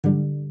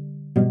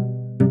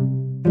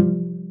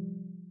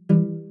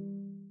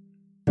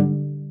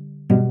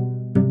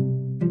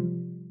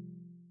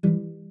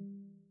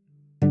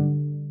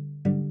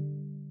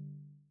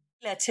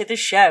to the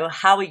show.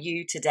 How are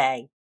you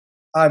today?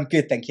 I'm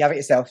good, thank you. How about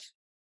yourself?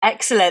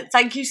 Excellent.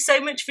 Thank you so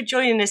much for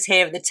joining us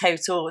here at the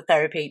Total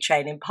Therapy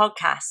Training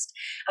Podcast,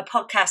 a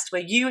podcast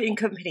where you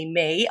accompany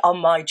me on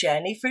my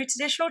journey through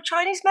traditional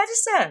Chinese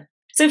medicine.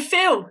 So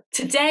Phil,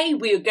 today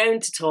we are going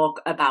to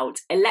talk about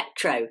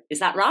electro. Is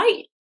that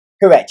right?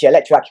 Correct, yeah,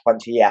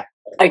 Electro-Acpuncture, yeah.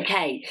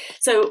 Okay,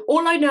 so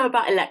all I know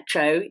about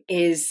electro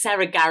is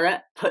Sarah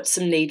Garrett put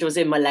some needles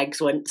in my legs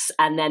once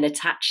and then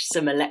attached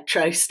some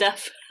electro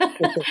stuff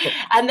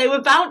and they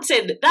were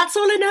bouncing. That's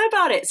all I know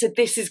about it. So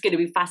this is going to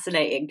be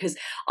fascinating because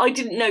I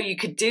didn't know you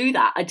could do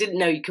that. I didn't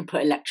know you could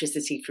put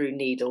electricity through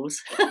needles.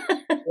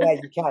 Yeah,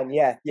 you can,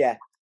 yeah.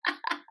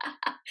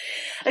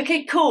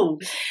 Okay, cool.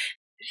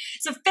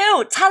 So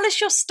Phil, tell us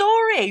your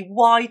story.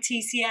 Why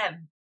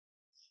TCM?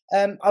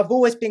 I've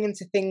always been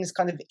into things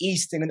kind of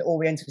Eastern and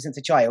Oriental since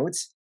a child.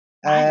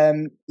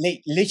 Right.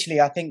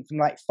 Literally, I think from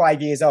like 5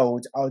 years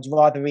old, I would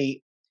rather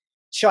eat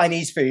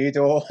Chinese food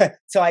or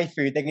Thai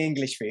food than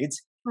English food.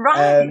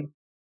 Right.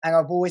 And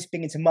I've always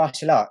been into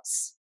martial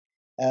arts.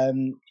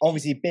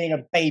 Obviously, being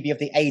a baby of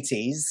the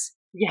 80s,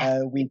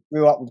 Yeah. we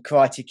grew up with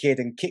Karate Kid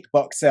and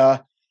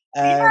Kickboxer.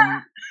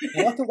 Yeah.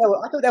 And I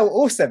thought they were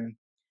awesome.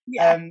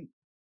 Yeah.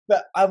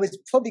 But I was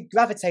probably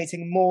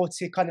gravitating more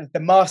to kind of the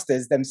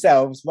masters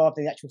themselves rather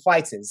than the actual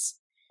fighters.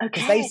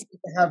 Because they Okay. seem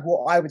to have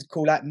what I would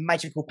call like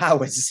magical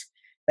powers.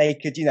 They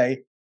could,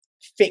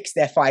 fix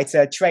their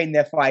fighter, train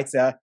their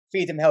fighter,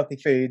 feed them healthy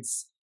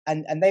foods.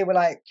 And they were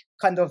like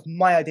kind of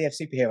my idea of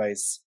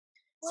superheroes.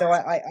 So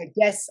I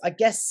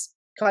guess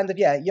kind of,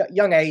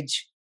 young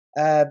age,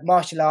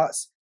 martial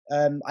arts.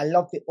 I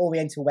love the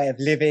Oriental way of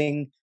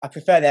living. I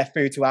prefer their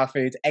food to our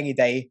food any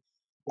day.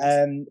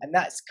 And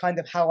that's kind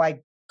of how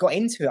I got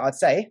into it, I'd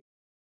say.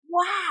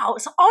 Wow.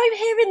 So I'm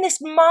hearing this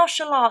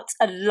martial arts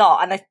a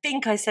lot. And I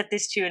think I said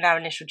this to you in our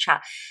initial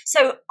chat.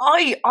 So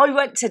I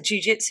went to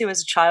jiu-jitsu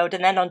as a child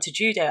and then on to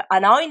judo.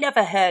 And I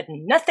never heard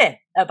nothing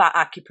about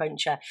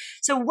acupuncture.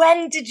 So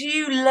when did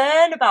you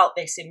learn about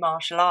this in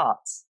martial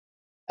arts?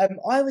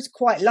 I was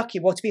quite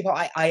lucky. Well, to be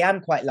fair, I am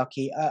quite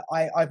lucky.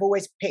 I've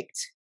always picked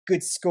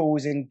good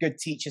schools and good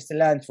teachers to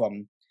learn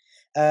from.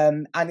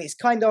 And it's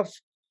kind of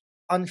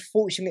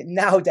unfortunate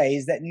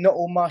nowadays that not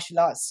all martial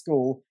arts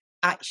school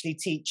actually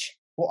teach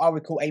what I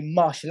would call a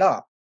martial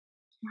art.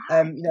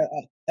 Right.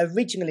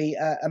 Originally,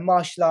 a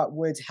martial art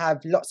would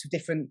have lots of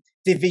different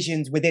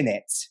divisions within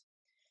it.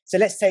 So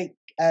let's take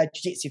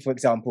jiu-jitsu, for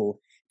example.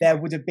 There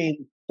would have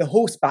been the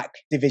horseback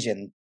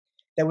division.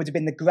 There would have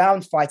been the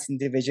ground fighting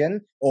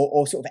division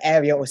or sort of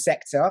area or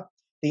sector,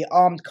 the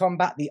armed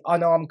combat, the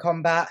unarmed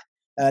combat,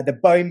 the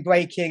bone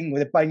breaking or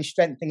the bone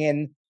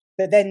strengthening.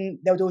 But then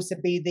there would also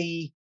be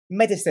the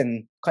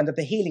medicine, kind of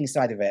the healing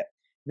side of it,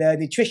 the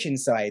nutrition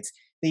side,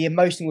 the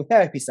emotional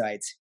therapy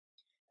side.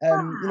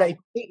 Wow.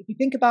 If you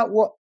think about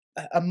what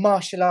a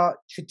martial art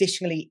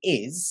traditionally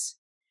is,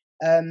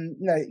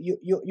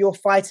 your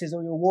fighters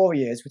or your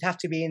warriors would have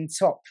to be in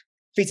top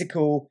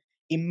physical,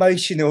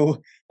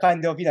 emotional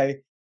kind of,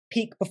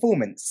 peak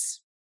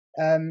performance.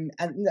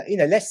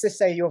 Let's just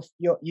say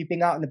you've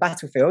been out on the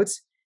battlefield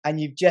and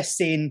you've just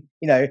seen,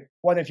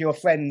 one of your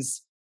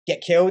friends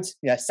get killed,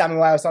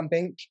 samurai or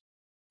something,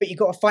 but you've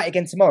got to fight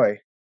again tomorrow.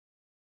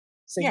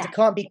 So you Yeah.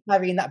 can't be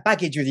carrying that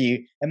baggage with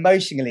you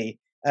emotionally.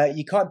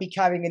 You can't be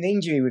carrying an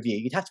injury with you.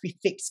 You'd have to be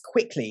fixed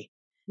quickly.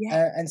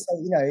 Yeah. And so,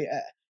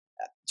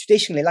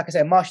 traditionally, like I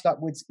said, martial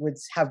art would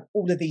have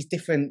all of these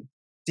different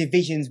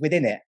divisions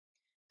within it.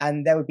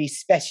 And there would be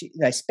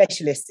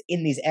specialists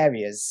in these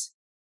areas.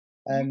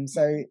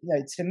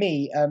 To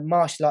me,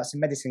 martial arts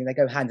and medicine, they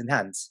go hand in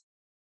hand.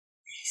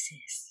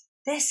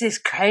 This is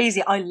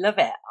crazy. I love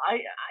it. I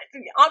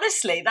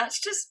honestly,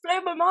 that's just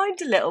blown my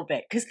mind a little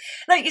bit because,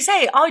 like you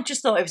say, I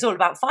just thought it was all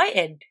about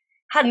fighting.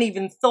 Hadn't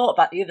even thought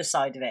about the other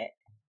side of it.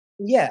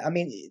 Yeah, I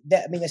mean,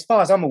 as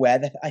far as I'm aware,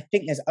 I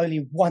think there's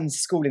only one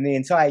school in the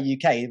entire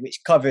UK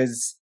which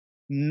covers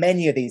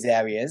many of these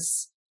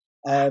areas,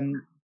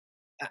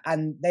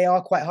 and they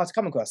are quite hard to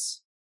come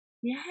across.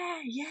 Yeah,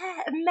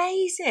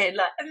 amazing,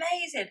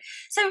 amazing.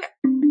 So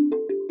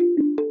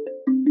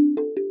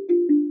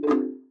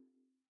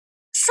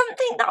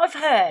something that I've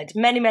heard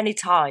many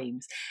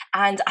times,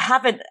 and I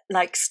haven't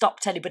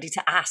stopped anybody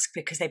to ask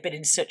because they've been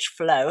in such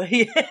flow.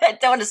 I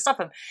don't want to stop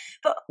them.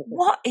 But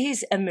what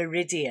is a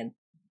meridian?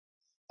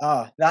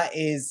 That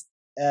is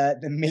the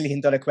 $1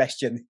 million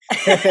question.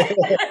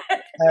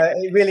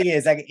 It really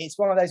is. It's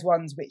one of those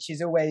ones which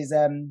is always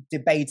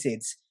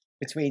debated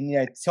between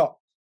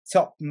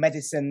top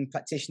medicine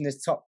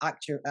practitioners, top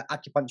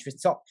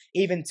acupuncturists,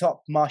 even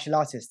top martial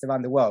artists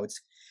around the world.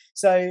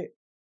 So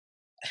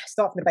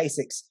start from the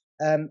basics.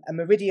 A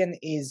meridian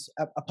is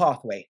a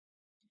pathway.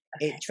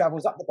 Okay. It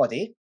travels up the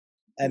body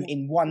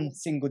in one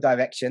single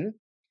direction,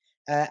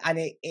 and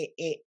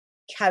it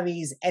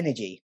carries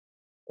energy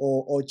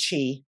or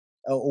chi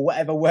or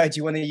whatever word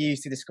you want to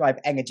use to describe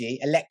energy.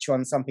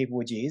 Electrons, some people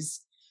would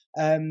use.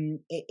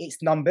 It's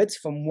numbered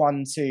from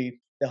 1 to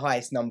the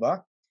highest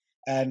number.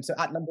 So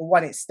at number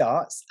 1 it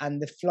starts,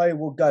 and the flow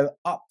will go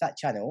up that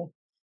channel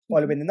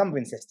following the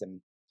numbering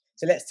system.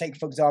 So let's take,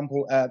 for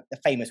example, a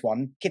famous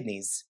one,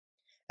 kidneys.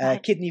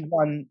 Right. Kidney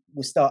 1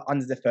 will start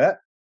under the foot,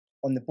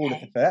 on the ball of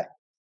the Okay. foot,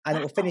 and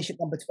it will Wow. finish at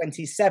number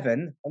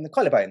 27 on the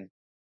collarbone.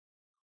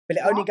 But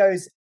it only What?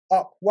 goes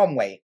up one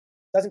way,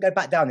 doesn't go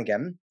back down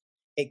again.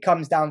 It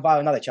comes down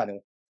via another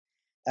channel.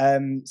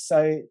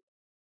 So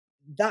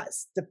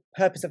that's the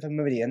purpose of a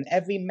meridian.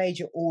 Every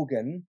major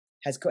organ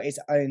has got its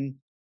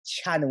own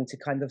channel to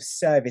kind of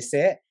service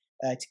it,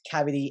 to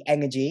carry the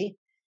energy.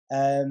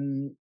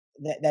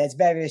 There's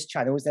various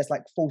channels. There's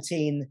like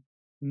 14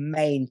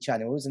 main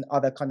channels and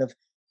other kind of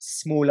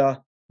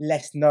smaller,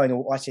 less known,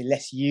 or actually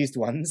less used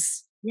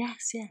ones.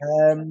 Yes, yeah.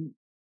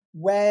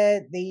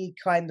 Where the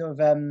kind of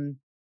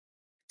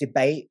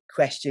debate,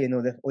 question,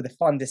 or the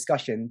fun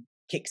discussion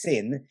kicks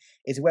in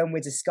is when we're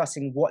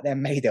discussing what they're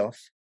made of,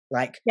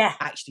 like Yeah.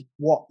 actually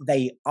what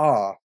they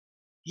are.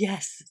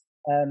 Yes.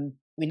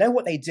 We know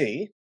what they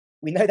do.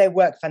 We know they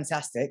work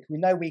fantastic. We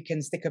know we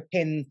can stick a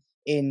pin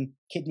in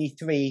kidney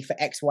 3 for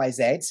X, Y,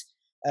 Z,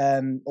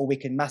 or we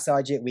can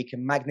massage it, we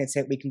can magnet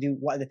it, we can do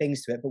what other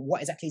things to it. But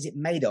what exactly is it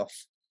made of?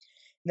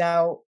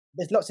 Now,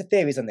 there's lots of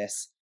theories on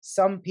this.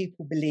 Some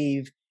people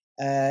believe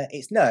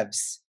it's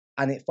nerves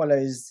and it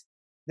follows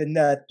the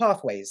nerve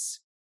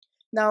pathways.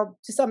 Now,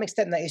 to some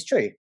extent, that is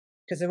true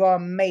because there are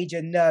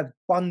major nerve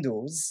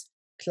bundles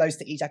close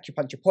to each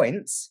acupuncture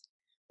points,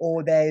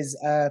 or there's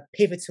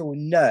pivotal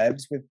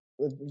nerves with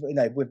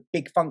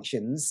big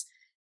functions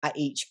at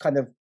each kind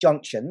of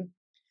junction.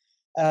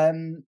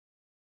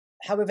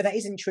 However, that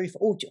isn't true for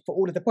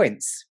all of the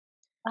points.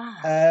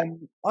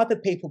 Other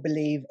people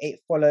believe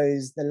it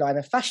follows the line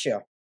of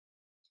fascia,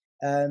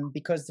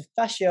 because the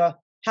fascia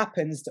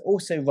happens to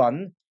also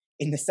run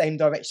in the same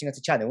direction as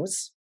the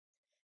channels,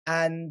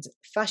 and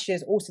fascia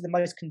is also the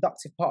most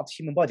conductive part of the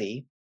human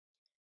body,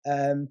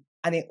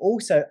 and it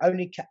also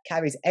only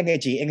carries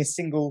energy in a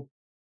single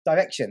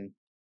direction.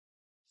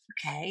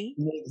 Okay.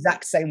 In the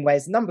exact same way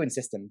as the numbering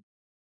system.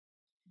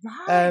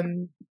 Right.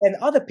 And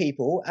other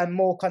people, and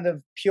more kind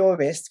of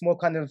purists, more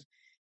kind of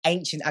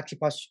ancient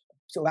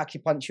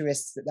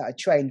acupuncturists that are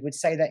trained, would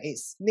say that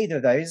it's neither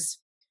of those.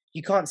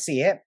 You can't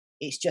see it;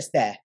 it's just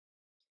there.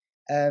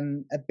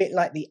 A bit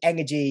like the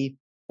energy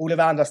all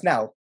around us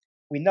now.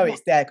 We know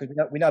it's there because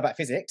we know about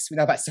physics, we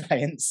know about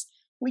science.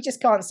 We just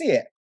can't see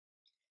it.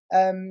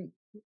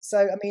 So,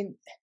 I mean,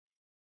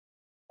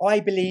 I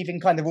believe in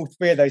kind of all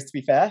three of those. To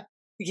be fair,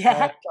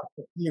 Yeah.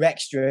 a few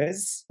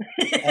extras.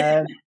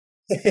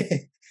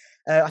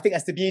 I think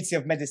that's the beauty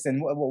of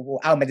medicine,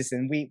 our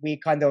medicine. We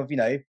kind of,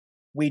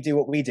 we do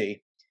what we do.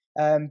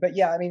 But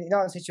yeah, I mean, in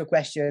answer to your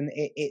question,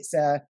 it's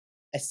a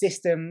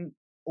system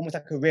almost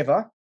like a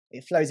river.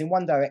 It flows in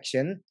one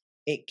direction.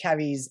 It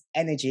carries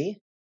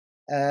energy,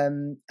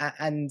 and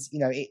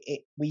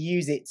we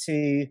use it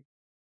to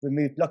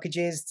remove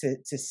blockages,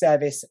 to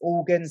service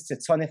organs, to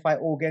tonify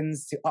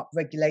organs, to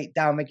upregulate,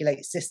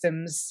 downregulate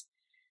systems,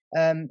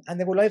 and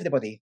they're all over the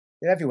body.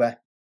 They're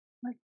everywhere.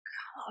 My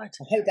God.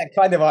 I hope that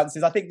kind of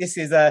answers. I think this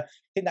is I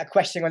think that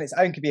question on its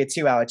own could be a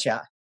 2-hour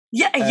chat.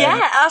 Yeah.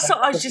 That's what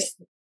I was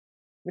just.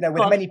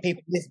 With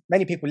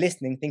many people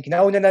listening, thinking,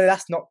 "Oh no,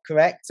 that's not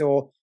correct,"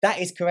 or "That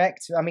is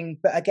correct." I mean,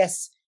 but I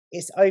guess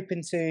it's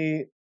open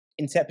to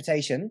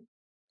interpretation,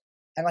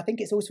 and I think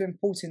it's also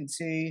important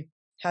to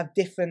have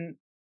different,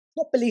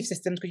 not belief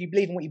systems, because you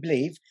believe in what you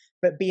believe,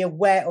 but be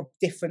aware of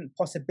different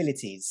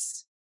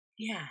possibilities.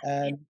 Yeah.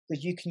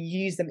 Because you can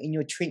use them in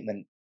your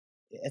treatment.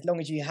 As long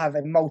as you have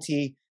a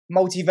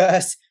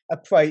multiverse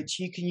approach,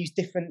 you can use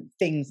different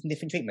things in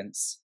different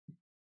treatments.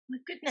 My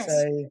goodness.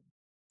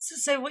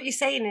 So what you're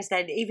saying is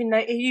then, even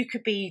though you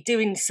could be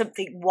doing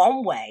something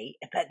one way,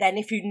 but then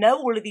if you know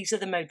all of these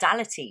other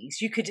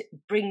modalities, you could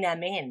bring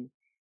them in.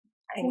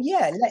 Well,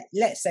 yeah,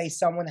 let's say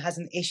someone has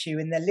an issue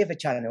in their liver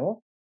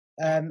channel,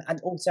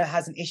 and also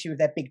has an issue with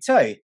their big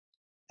toe.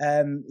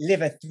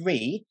 Liver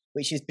 3,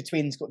 which is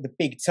between the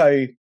big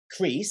toe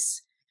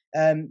crease,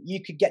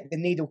 you could get the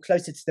needle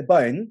closer to the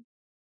bone,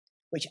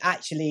 which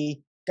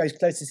actually goes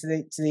closer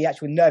to the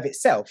actual nerve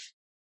itself.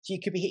 So you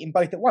could be hitting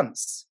both at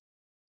once.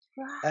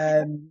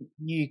 Right.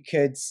 You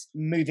could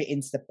move it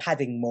into the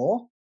padding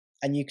more,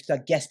 and you could, I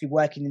guess, be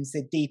working into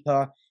the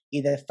deeper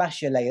either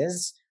fascia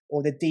layers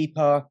or the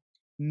deeper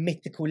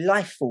mythical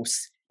life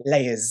force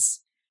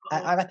layers.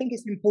 And I think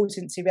it's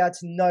important to be able to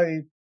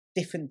know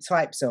different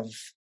types of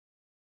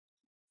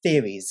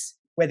theories,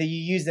 whether you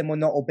use them or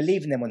not, or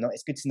believe in them or not.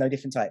 It's good to know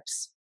different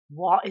types.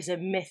 What is a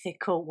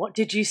mythical? What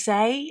did you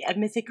say? A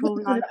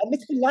mythical life? A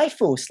mythical life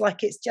force.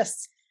 Like it's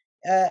just,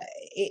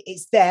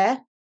 it's there.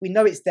 We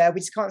know it's there.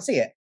 We just can't see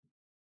it.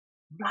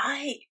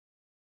 Right.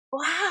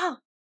 Wow.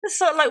 That's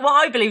sort of like what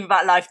I believe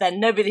about life.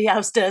 Then nobody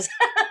else does.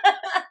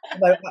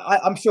 No,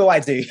 I'm sure I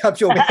do. I'm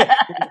sure we're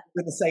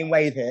the same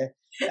wave here.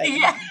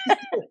 Yeah.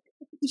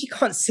 You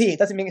can't see it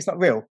doesn't mean it's not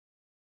real.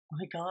 Oh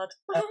my God.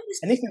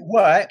 And if it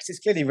works, it's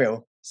clearly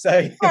real.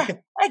 So yeah,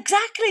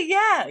 exactly.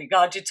 Yeah.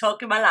 God, you're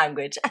talking my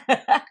language.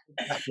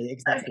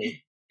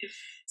 Exactly.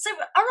 So,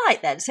 all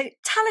right then. So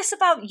tell us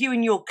about you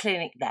and your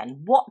clinic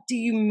then. What do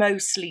you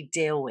mostly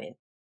deal with?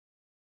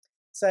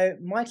 So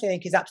my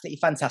clinic is absolutely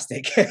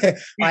fantastic.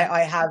 I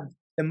have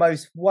the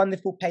most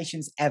wonderful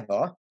patients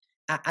ever.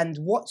 And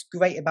what's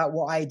great about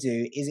what I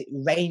do is it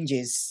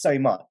ranges so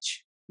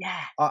much.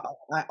 Yeah.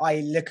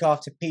 I look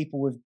after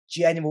people with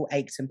general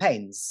aches and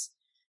pains.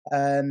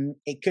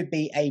 It could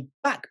be a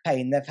back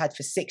pain they've had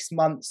for 6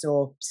 months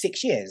or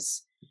 6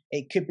 years.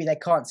 It could be they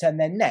can't turn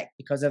their neck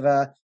because of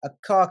a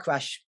car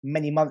crash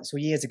many months or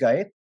years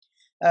ago.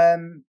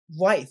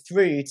 Right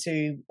through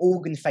to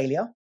organ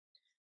failure,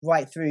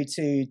 right through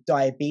to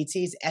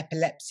diabetes,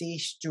 epilepsy,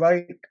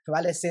 stroke,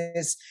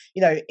 paralysis.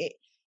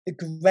 The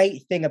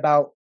great thing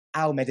about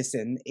our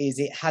medicine is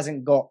it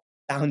hasn't got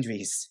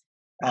boundaries,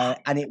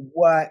 and it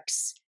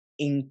works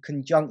in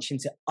conjunction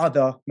to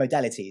other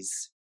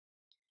modalities.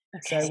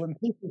 Okay. So when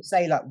people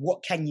say, like,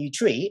 what can you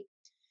treat?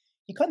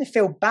 You kind of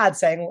feel bad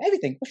saying, well,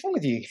 everything, what's wrong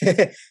with you?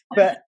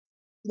 But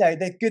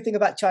the good thing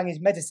about Chinese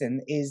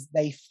medicine is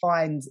they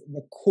find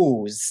the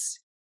cause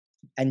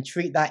and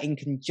treat that in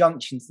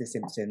conjunction to the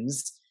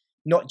symptoms,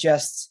 not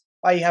just,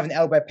 oh, you have an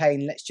elbow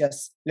pain, let's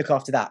just look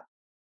after that.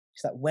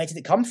 It's like, where did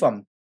it come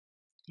from?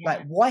 Yeah.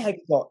 Like, why have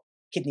you got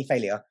kidney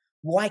failure?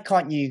 Why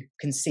can't you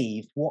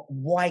conceive?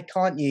 Why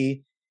can't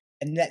you?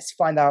 And let's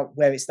find out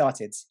where it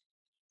started.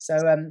 So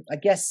I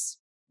guess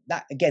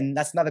that, again,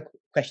 that's another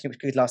question which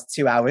could last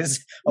 2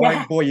 hours. I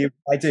won't bore you if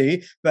I do,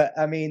 but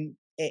I mean,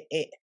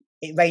 it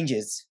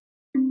ranges.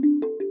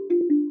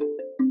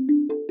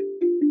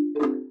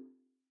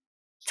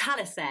 Tell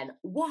us then,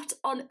 what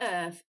on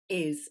earth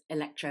is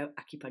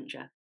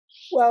electro-acupuncture?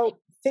 Well,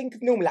 think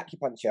of normal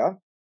acupuncture,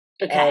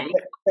 Okay.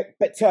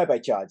 but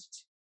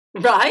turbocharged.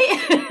 Right.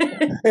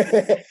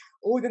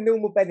 All the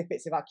normal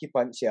benefits of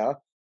acupuncture,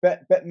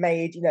 but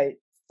made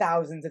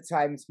thousands of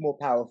times more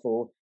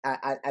powerful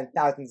and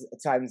thousands of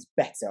times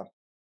better.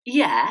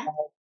 Yeah.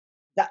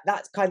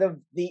 That's kind of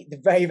the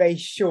very, very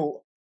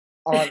short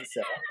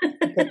answer,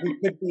 because we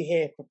could be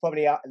here for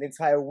probably an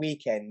entire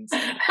weekend.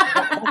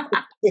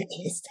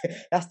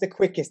 That's the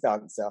quickest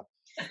answer.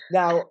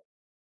 Now,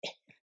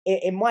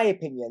 in my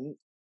opinion,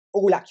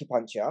 all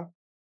acupuncture,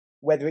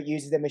 whether it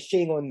uses a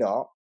machine or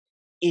not,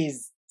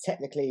 is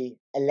technically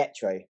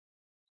electro.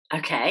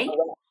 Okay.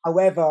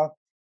 However,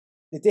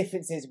 the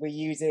difference is we're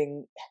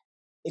using,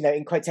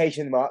 in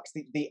quotation marks,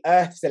 the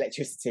Earth's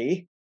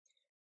electricity,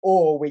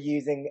 or we're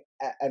using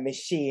a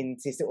machine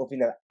to sort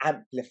of,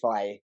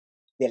 amplify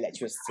the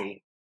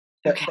electricity.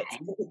 But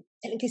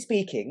technically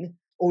speaking,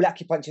 all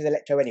acupuncture is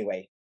electro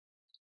anyway.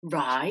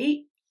 Right.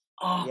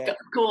 Oh, Yeah.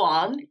 go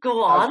on.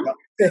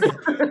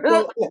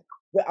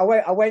 Well,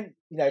 I won't,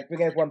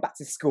 bring everyone back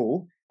to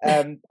school.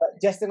 But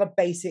just on a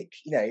basic,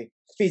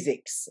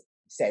 physics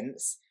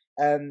sense,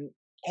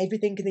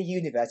 everything in the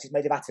universe is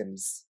made of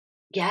atoms.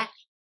 Yeah.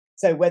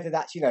 So whether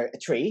that's, a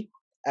tree,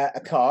 a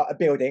car, a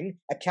building,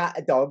 a cat,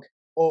 a dog,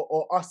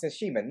 or us as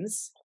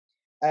humans,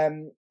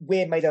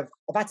 we're made of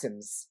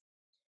atoms,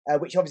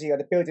 which obviously are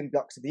the building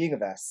blocks of the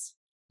universe.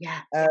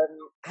 Yeah.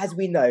 As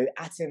we know,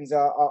 atoms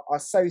are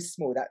so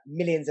small that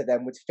millions of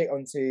them would fit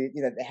onto,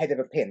 the head of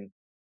a pin.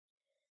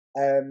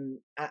 And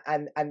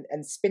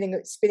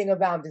spinning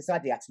around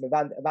inside the atom,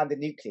 around the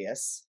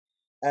nucleus,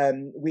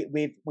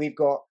 we've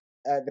got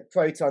the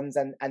protons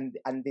and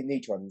the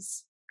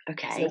neutrons.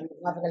 Okay. So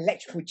we have an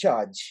electrical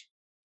charge,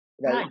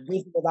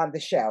 whizzing around the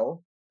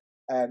shell,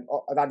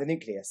 around the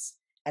nucleus,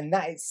 and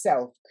that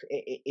itself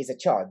is a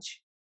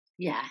charge.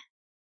 Yeah.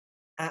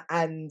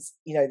 And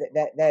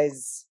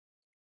there's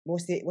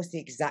what's the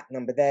exact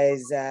number?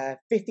 There's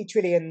 50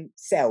 trillion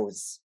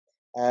cells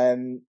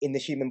in the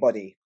human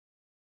body.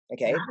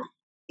 Okay,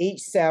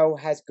 each cell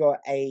has got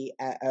a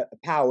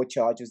power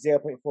charge of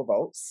 0.4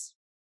 volts.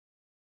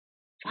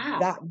 Wow.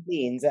 That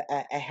means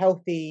a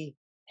healthy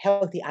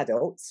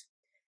adult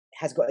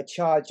has got a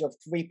charge of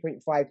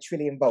 3.5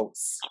 trillion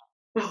volts.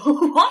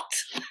 What?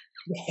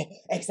 Yeah,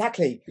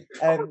 exactly.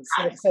 So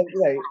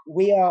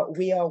we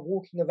are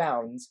walking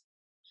around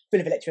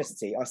full of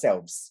electricity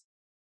ourselves.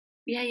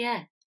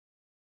 Yeah.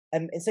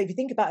 And so if you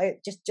think about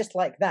it, just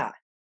like that,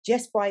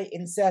 just by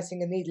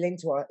inserting a needle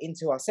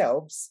into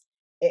ourselves,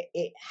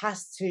 it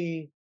has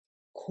to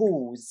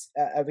cause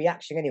a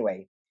reaction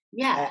anyway.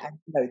 Yeah.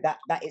 And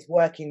that is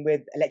working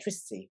with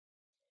electricity.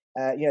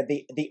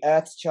 The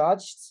Earth's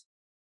charged,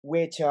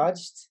 we're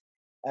charged.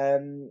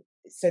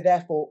 So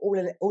therefore,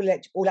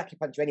 all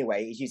acupuncture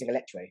anyway is using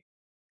electro.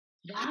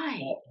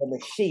 Right. The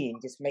machine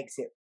just makes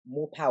it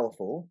more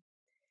powerful,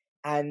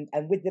 and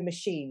with the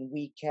machine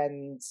we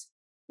can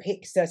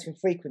pick certain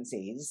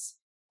frequencies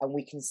and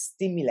we can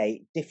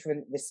stimulate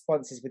different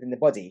responses within the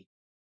body.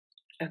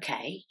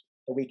 Okay.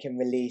 We can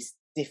release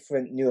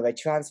different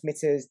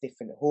neurotransmitters,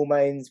 different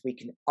hormones. We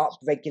can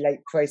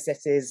up-regulate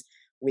processes.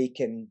 We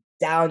can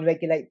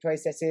down-regulate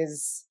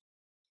processes.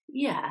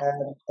 Yeah.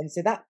 And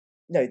so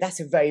that's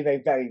a very,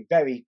 very, very,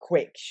 very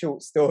quick,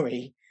 short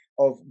story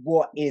of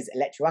what is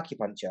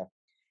electro-acupuncture.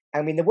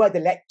 I mean, the word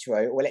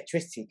electro or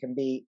electricity can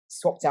be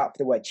swapped out for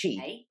the word chi.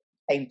 Okay.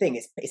 Same thing.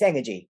 It's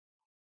energy.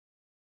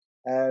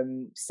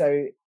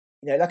 So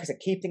like I said,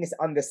 keep things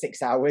under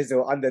 6 hours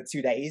or under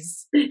 2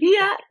 days.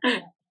 Yeah.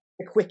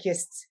 The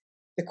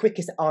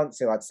quickest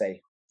answer, I'd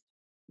say.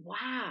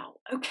 Wow.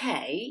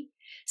 Okay.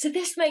 So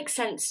this makes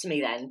sense to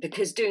me then,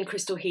 because doing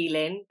crystal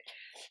healing,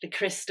 the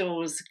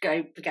crystals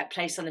get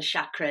placed on the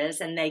chakras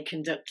and they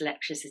conduct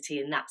electricity,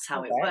 and that's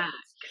how it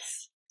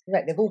works.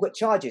 Right. They've all got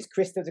charges.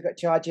 Crystals have got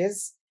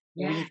charges.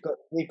 Yeah.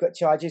 We've got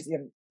charges.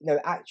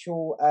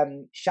 Actual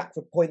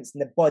chakra points in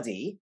the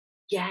body.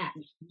 Yeah.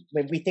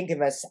 When we think of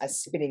them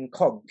as spinning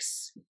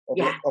cogs of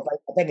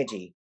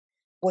energy,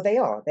 well, they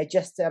are. They're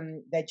just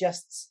think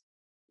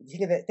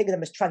of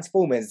them as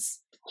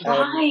transformers.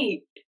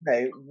 Right.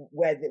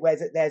 Where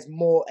there's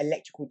more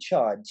electrical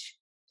charge.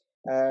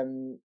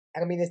 And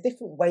I mean, there's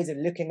different ways of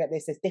looking at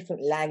this. There's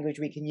different language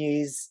we can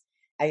use,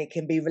 and it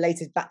can be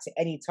related back to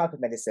any type of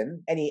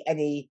medicine,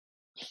 any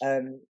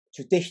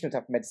traditional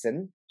type of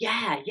medicine.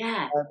 Yeah,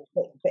 yeah.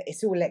 But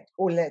it's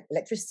all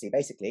electricity,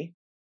 basically.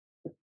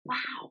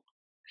 Wow.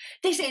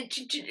 We're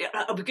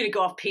going to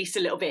go off piece a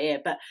little bit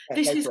here, but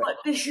this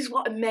is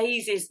what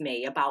amazes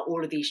me about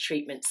all of these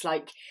treatments.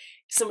 Like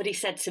somebody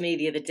said to me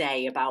the other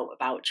day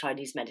about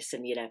Chinese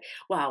medicine,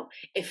 well,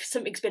 if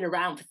something's been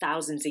around for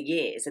thousands of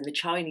years and the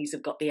Chinese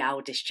have got the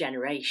eldest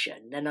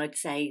generation, then I'd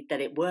say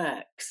that it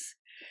works.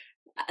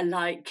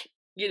 Like,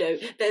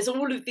 there's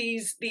all of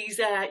these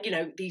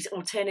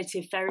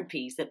alternative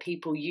therapies that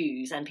people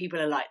use, and people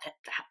are like,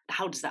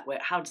 how does that work?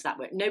 How does that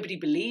work? Nobody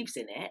believes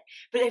in it,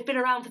 but they've been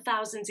around for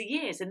thousands of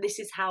years, and this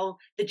is how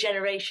the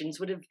generations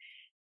would have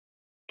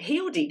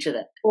healed each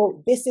other.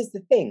 Well, this is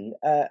the thing.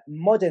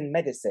 Modern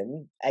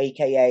medicine,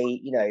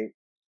 aka,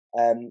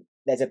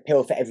 there's a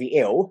pill for every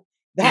ill,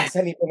 that's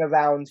only been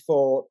around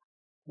for,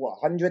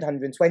 100,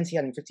 120,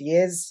 150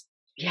 years?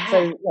 Yeah.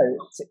 So,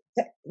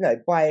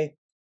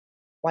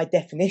 by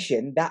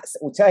definition, that's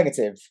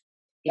alternative.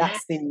 Yeah.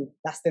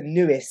 That's the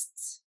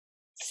newest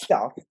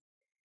stuff.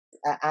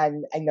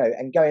 And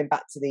going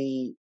back to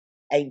the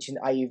ancient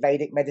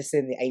Ayurvedic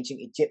medicine, the ancient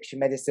Egyptian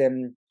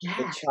medicine, the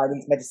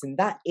Chinese medicine,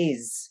 that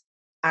is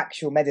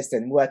actual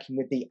medicine working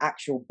with the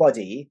actual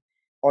body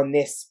on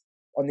this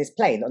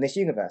plane, on this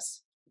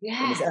universe,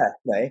 on this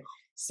earth.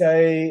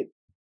 So.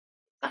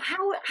 But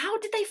how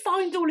did they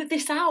find all of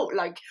this out?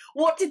 Like,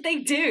 what did they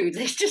do?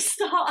 They just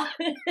start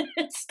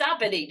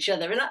stabbing each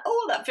other and like,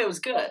 oh, that feels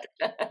good.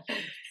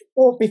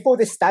 Well, before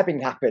the stabbing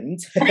happened,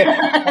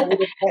 there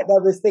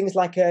was things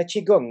like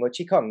Qigong or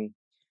Qigong,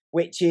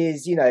 which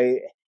is,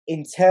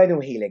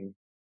 internal healing.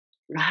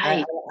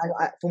 Right.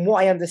 From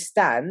what I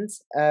understand,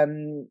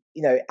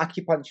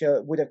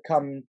 acupuncture would have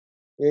come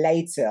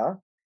later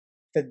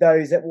for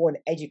those that weren't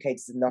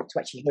educated enough to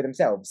actually heal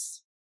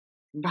themselves.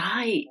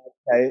 Right.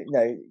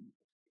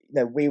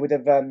 We would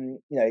have,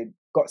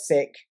 got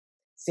sick,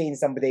 seen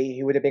somebody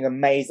who would have been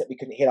amazed that we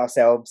couldn't heal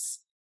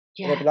ourselves.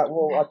 Yeah. They'd be like,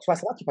 well, I'll try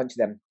some acupuncture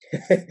then.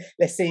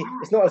 Let's see.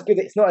 It's not as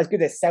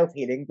good as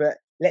self-healing, but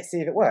let's see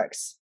if it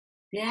works.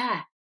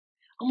 Yeah.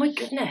 Oh my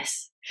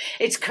goodness.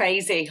 It's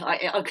crazy.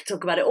 I could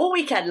talk about it all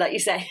weekend, like you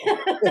say.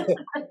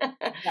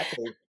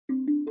 Exactly.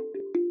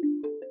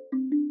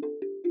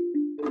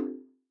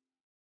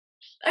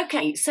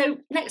 Okay, so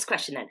next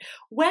question then.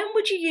 When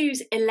would you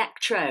use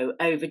electro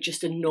over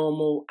just a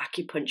normal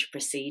acupuncture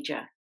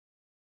procedure?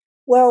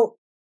 Well,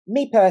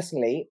 me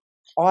personally,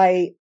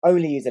 I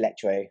only use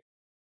electro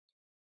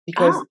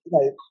because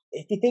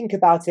if you think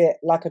about it,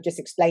 like I've just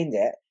explained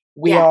it,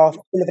 we are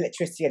full of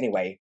electricity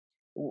anyway.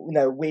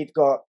 We've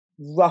got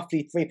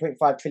roughly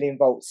 3.5 trillion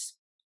volts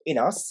in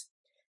us.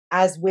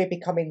 As we're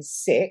becoming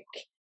sick,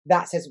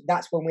 that's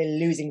when we're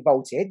losing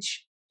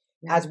voltage.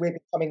 Yeah. As we're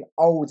becoming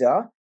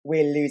older,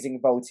 we're losing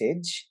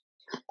voltage.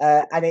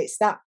 And it's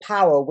that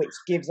power which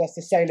gives us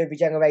the cellular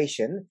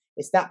regeneration.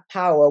 It's that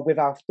power with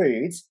our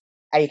food,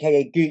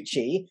 aka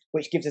Gucci,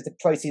 which gives us the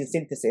protein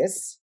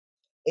synthesis.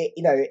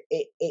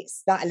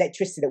 It's that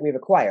electricity that we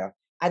require.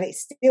 And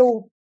it's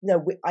still,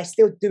 I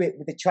still do it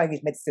with the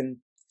Chinese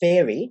medicine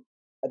theory,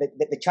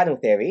 the channel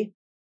theory,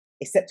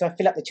 except I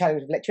fill up the channel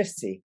with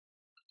electricity.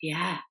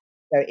 Yeah.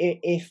 So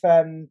if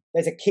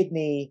there's a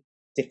kidney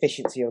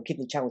deficiency or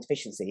kidney channel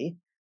deficiency,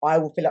 I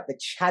will fill up the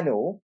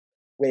channel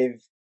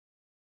with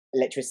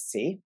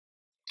electricity,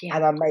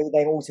 and I may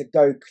then also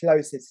go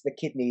closer to the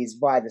kidneys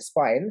via the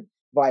spine,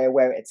 via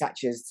where it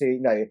attaches to,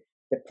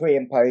 the pre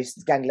and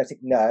post gangliotic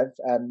nerve,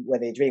 where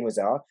the adrenals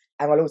are,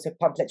 and I'll also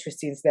pump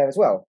electricity into there as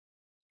well.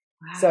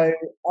 Wow. So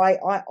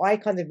I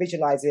kind of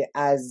visualize it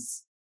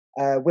as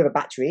with a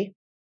battery.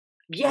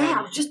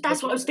 Yeah,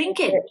 that's what I was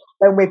thinking.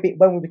 When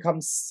we become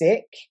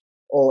sick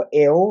or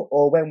ill,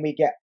 or when we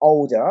get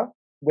older,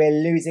 we're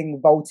losing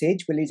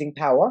voltage, we're losing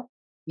power.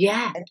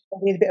 Yeah. And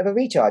we need a bit of a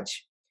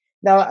recharge.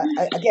 Now,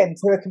 again,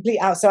 to a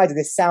complete outsider,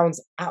 this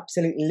sounds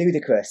absolutely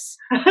ludicrous.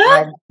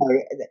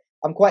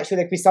 I'm quite sure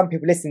there could be some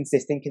people listening to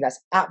this thinking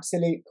that's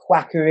absolute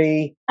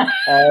quackery.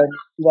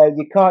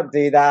 You can't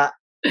do that.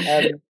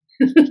 But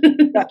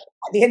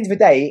at the end of the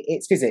day,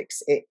 it's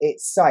physics,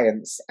 it's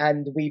science,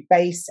 and we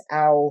base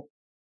our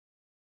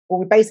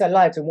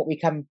lives on what we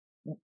can.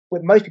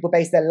 Most people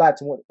base their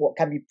lives on what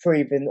can be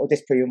proven or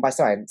disproven by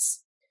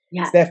science.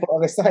 Yeah. So therefore,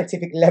 on a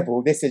scientific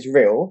level, this is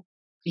real.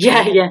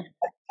 Yeah.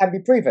 Can be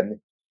proven.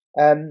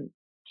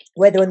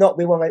 Whether or not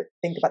we want to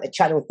think about the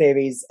channel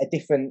theories, a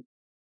different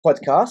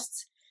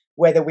podcast.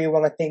 Whether we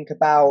want to think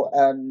about,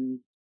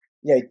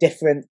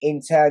 different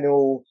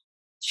internal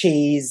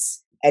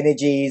cheese,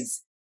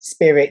 energies,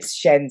 spirits,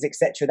 shens,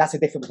 etc. That's a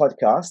different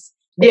podcast.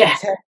 But in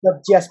terms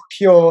of just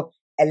pure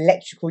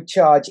electrical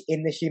charge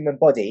in the human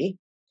body,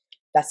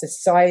 that's a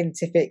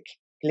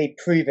scientifically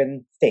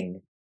proven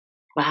thing.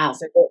 Wow.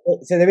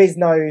 So there is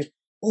no,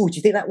 oh, do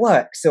you think that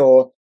works?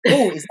 Or,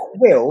 oh, is that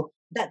real?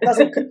 That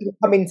doesn't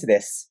come into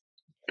this.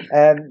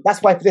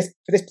 That's why for this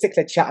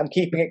particular chat, I'm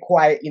keeping it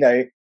quite,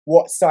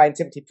 what's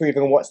scientifically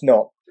proven and what's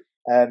not.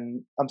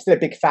 I'm still a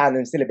big fan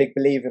and still a big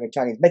believer in the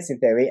Chinese medicine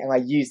theory, and I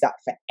use that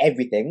for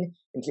everything,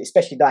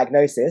 especially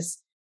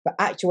diagnosis. But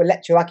actual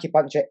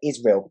electroacupuncture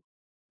is real.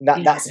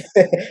 That's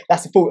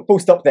that's a full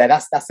stop there.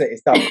 That's it.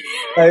 It's done.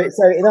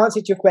 So in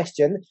answer to your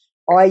question,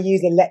 I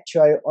use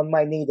electro on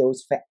my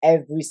needles for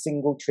every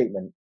single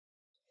treatment.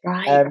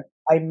 Right.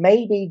 I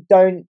maybe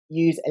don't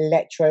use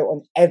electro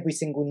on every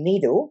single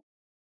needle.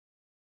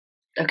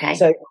 Okay.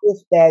 So if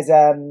there's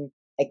a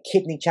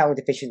kidney channel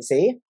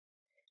deficiency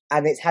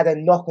and it's had a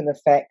knock-on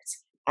effect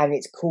and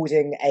it's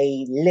causing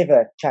a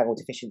liver channel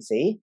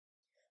deficiency,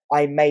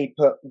 I may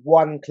put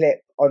one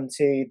clip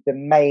onto the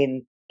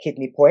main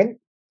kidney point.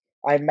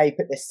 I may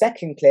put the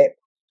second clip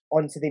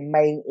onto the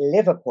main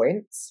liver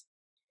points.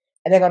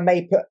 And then I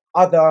may put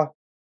other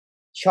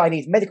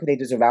Chinese medical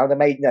needles around. I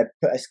may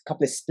put a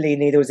couple of spleen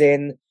needles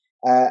in,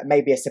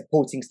 maybe a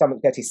supporting stomach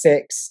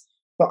 36,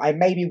 but I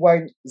maybe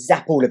won't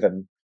zap all of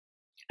them.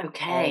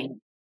 Okay.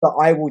 But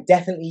I will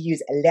definitely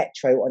use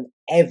electro on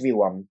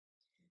everyone.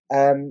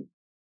 One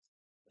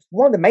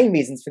of the main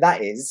reasons for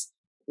that is,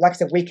 like I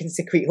said, we can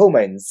secrete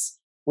hormones.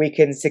 We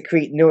can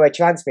secrete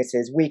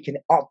neurotransmitters. We can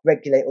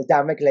upregulate or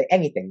downregulate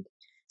anything.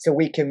 So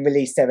we can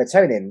release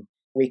serotonin.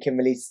 We can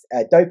release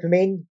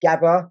dopamine,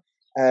 GABA,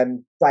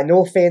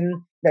 dynorphin,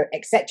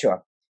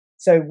 etc.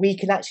 So we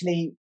can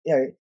actually,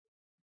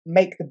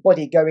 make the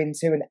body go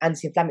into an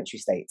anti-inflammatory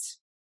state.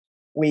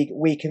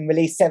 We can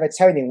release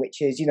serotonin,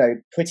 which is,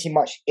 pretty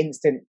much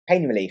instant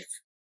pain relief.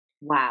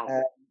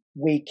 Wow.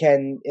 We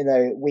can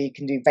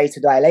do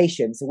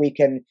vasodilation. So we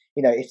can,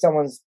 if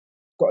someone's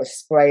got a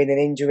sprain, an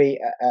injury,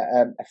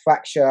 a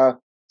fracture,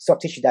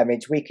 soft tissue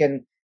damage, we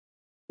can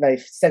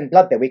send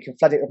blood there. We can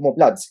flood it with more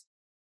blood.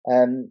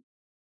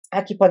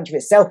 Acupuncture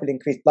itself will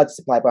increase blood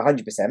supply by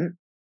 100%.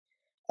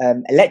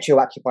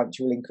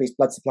 Electro-Acpuncture will increase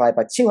blood supply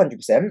by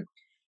 200%.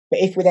 But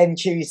if we then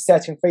choose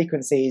certain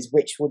frequencies,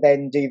 which will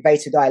then do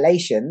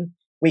vasodilation,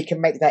 we can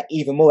make that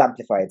even more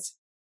amplified.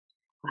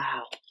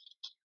 Wow.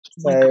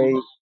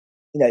 So,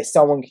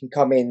 someone can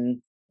come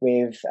in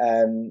with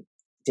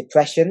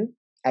depression,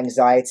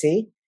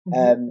 anxiety,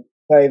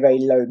 very, very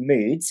low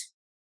mood,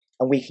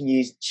 and we can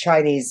use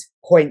Chinese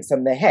points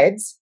on their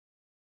heads,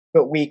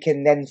 but we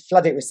can then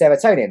flood it with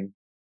serotonin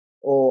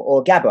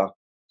or GABA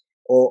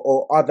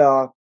or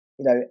other,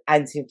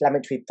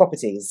 anti-inflammatory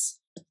properties.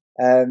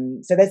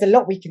 So there's a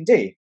lot we can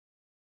do.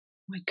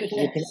 My goodness.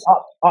 We can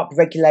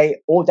up-regulate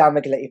or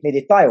down-regulate if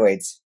needed thyroid.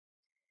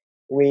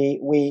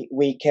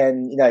 We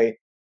can,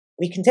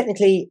 we can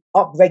technically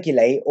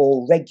up-regulate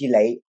or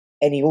regulate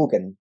any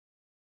organ.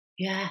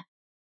 Yeah.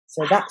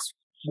 So that's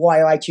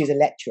why I choose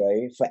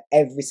electro for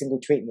every single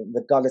treatment,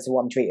 regardless of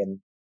what I'm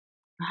treating.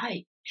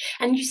 Right.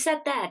 And you said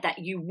there that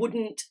you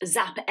wouldn't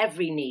zap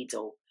every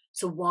needle.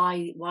 So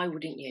why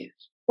wouldn't you?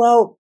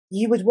 Well,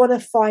 you would want to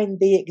find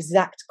the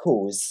exact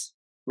cause.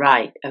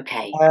 Right.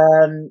 Okay.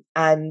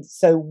 And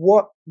so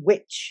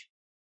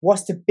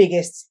what's the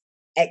biggest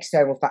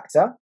external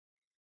factor?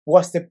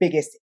 What's the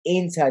biggest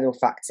internal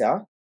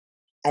factor?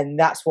 And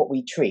that's what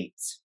we treat.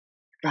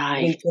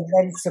 Right. We can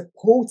then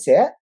support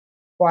it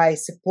by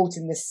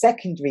supporting the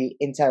secondary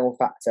internal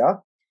factor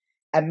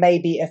and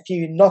maybe a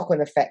few knock-on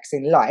effects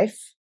in life.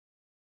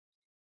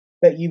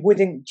 But you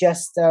wouldn't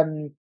just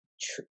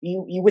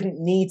you wouldn't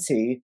need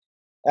to.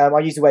 I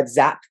use the word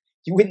zap.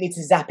 You wouldn't need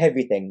to zap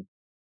everything.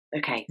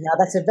 Okay. Now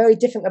that's a very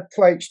different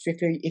approach to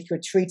if you're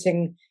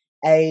treating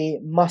a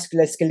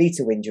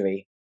musculoskeletal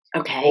injury,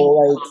 Okay.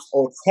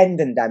 or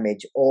tendon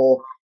damage,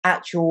 or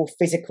actual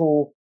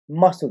physical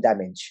muscle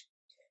damage.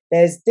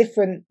 There's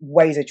different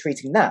ways of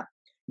treating that.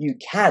 You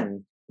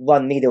can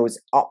run needles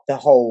up the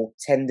whole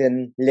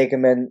tendon,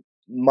 ligament,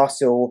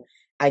 muscle,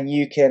 and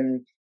you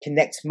can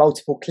connect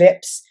multiple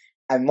clips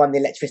and run the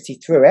electricity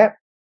through it.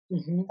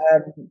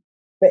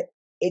 But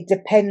it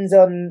depends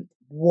on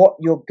what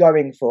you're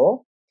going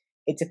for.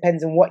 It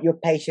depends on what your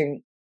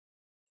patient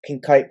can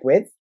cope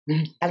with,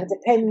 and it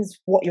depends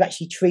what you're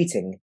actually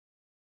treating.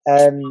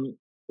 There's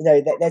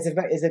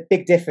a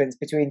big difference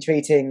between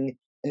treating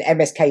an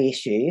MSK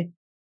issue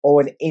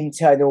or an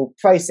internal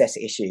process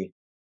issue.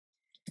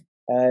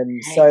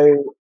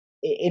 So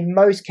in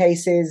most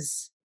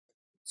cases,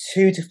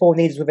 2 to 4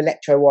 needles with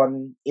electro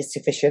on is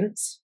sufficient.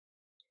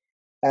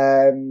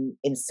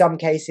 In some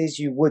cases,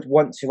 you would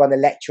want to run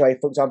electro,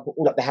 for example,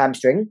 all up the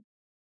hamstring.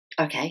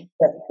 Okay.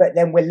 But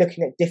then we're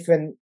looking at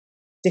different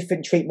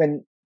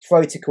treatment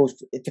protocols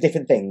for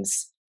different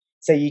things.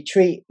 So you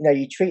treat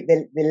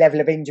the level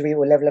of injury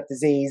or level of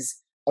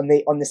disease on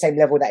the same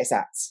level that it's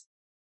at.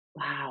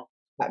 Wow.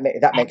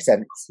 That makes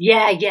sense.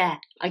 Yeah,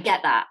 I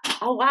get that.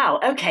 Oh wow,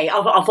 okay.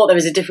 I thought there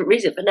was a different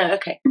reason, but no,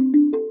 okay.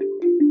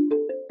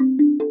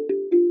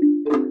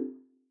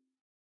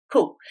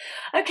 Cool.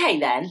 Okay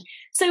then.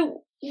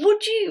 So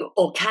would you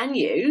or can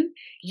you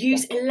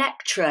use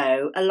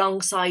electro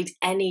alongside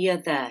any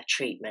other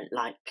treatment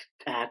like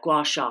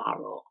gua sha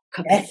or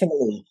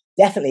cupping?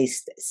 Definitely.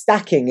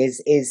 Stacking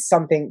is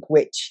something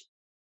which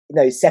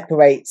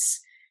separates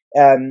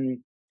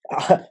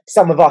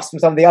some of us from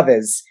some of the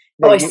others.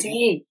 Oh, I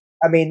see.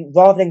 I mean,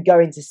 rather than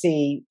going to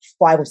see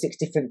 5 or 6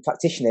 different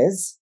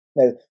practitioners,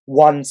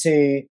 one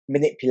to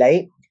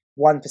manipulate,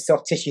 one for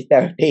soft tissue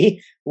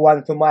therapy,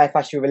 one for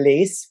myofascial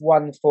release,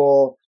 one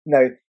for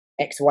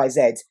X, Y,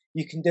 Z.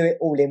 You can do it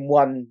all in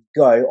one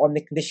go on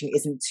the condition it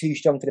isn't too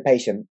strong for the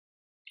patient.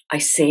 I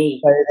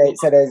see.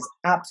 So there's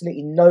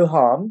absolutely no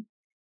harm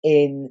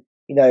in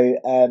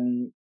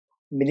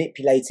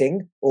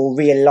manipulating or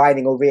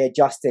realigning or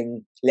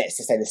readjusting, let's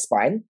just say the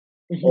spine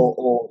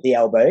or the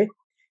elbow,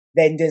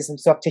 then doing some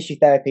soft tissue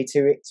therapy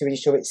to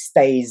ensure it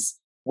stays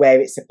where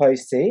it's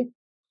supposed to.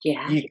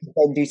 Yeah. You can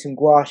then do some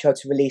gua sha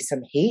to release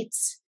some heat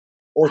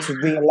or to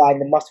realign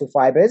the muscle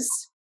fibers.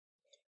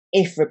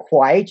 If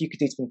required, you could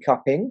do some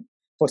cupping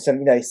for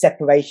some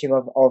separation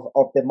of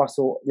the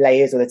muscle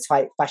layers or the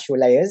tight fascial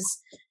layers.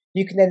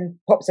 You can then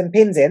pop some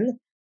pins in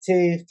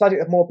to flood it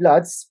with more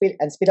blood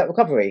and speed up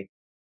recovery.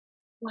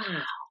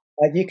 Wow.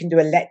 You can do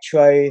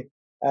electro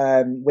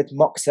with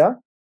moxa.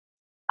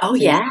 Oh,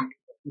 so yeah.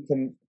 You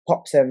can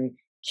pop some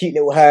cute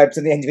little herbs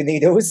on the end of the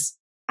needles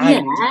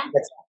and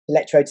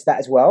electro to that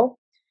as well.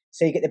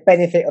 So you get the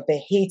benefit of the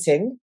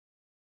heating,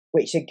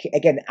 which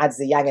again adds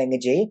the yang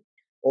energy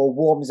or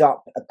warms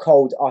up a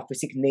cold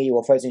arthritic knee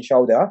or frozen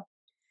shoulder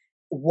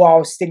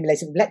while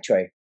stimulating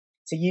electro.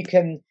 So you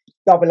can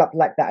double up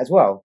like that as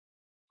well.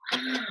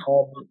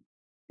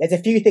 There's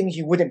a few things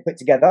you wouldn't put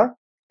together.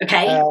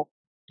 Okay.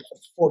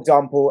 For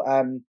example,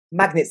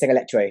 magnets and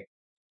electro.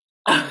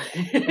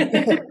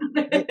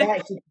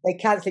 they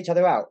cancel each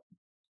other out.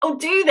 Oh,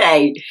 do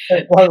they?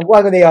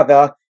 One or the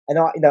other. And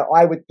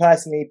I would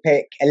personally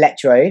pick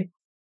electro,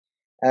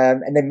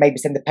 and then maybe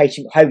send the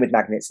patient home with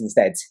magnets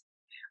instead.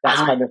 That's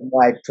kind of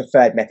my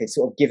preferred method.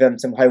 Sort of give them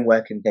some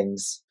homework and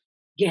things.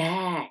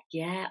 Yeah.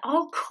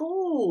 Oh,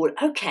 cool.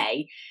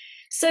 Okay.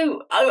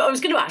 So I was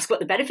going to ask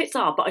what the benefits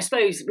are, but I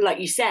suppose, like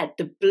you said,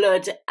 the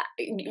blood.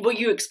 Well,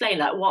 you explain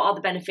that. What are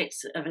the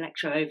benefits of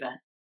electro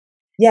over?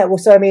 Yeah. Well,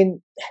 so I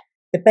mean,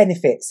 the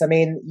benefits. I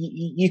mean,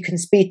 you can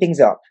speed things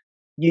up.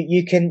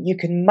 You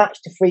can match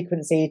the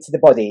frequency to the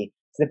body.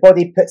 So the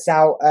body puts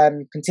out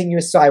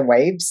continuous sine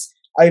waves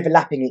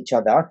overlapping each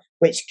other,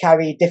 which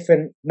carry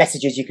different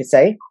messages, you could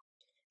say.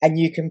 And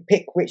you can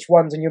pick which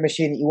ones on your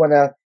machine that you want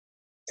to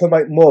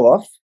promote more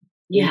of.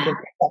 Yeah. You can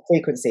pick that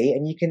frequency,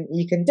 and you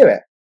can do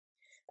it.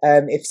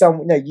 If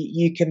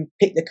you can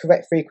pick the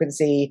correct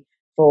frequency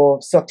for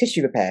soft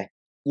tissue repair.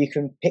 You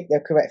can pick the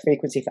correct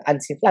frequency for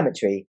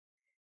anti-inflammatory.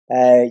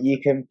 You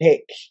can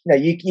pick,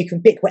 you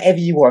can pick whatever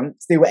you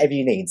want to do whatever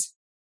you need.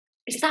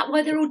 Is that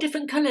why they're all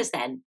different colours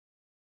then?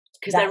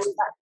 Because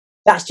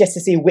that's just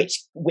to see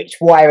which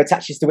wire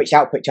attaches to which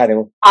output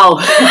channel. Oh.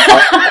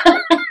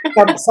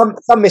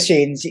 some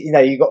machines,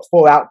 you've got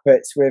 4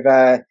 outputs with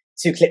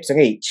 2 clips on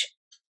each.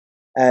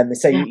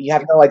 So you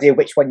have no idea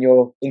which one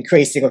you're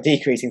increasing or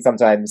decreasing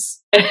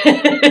sometimes. So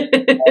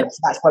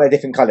that's why they're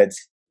different coloured.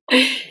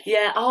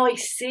 Yeah. Oh, I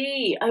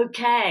see.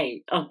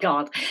 Okay. Oh,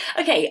 God.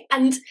 Okay.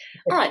 And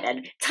all right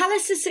then, tell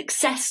us a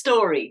success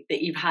story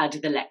that you've had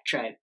with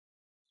electro.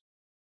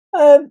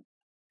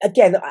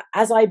 Again,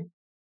 as I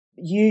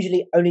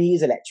usually only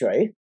use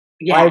electro,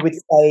 I would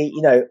say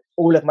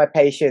all of my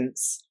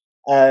patients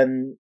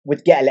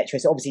would get electro.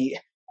 So obviously,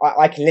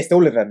 I can list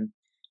all of them.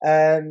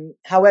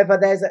 However,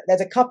 there's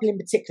a couple in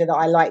particular that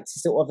I like to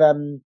sort of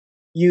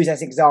use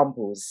as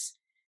examples.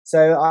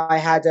 So I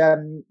had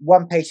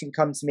one patient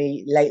come to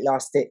me late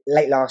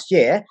last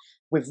year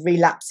with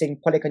relapsing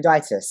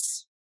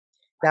polychondritis.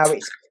 Now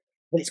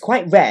it's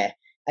quite rare,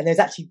 and there's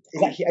actually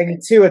only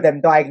 2 of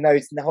them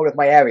diagnosed in the whole of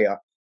my area,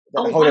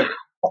 the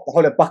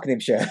whole of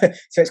Buckinghamshire.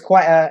 So it's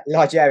quite a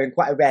large area and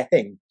quite a rare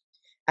thing.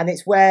 And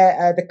it's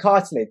where the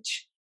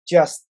cartilage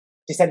just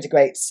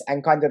disintegrates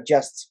and kind of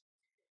just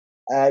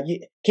you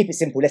keep it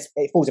simple.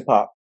 It falls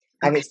apart,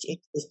 and it's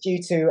due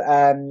to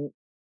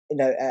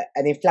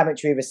an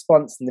inflammatory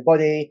response in the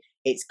body.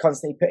 It's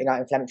constantly putting out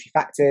inflammatory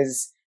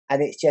factors,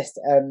 and it's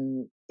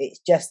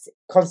just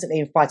constantly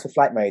in fight or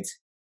flight mode.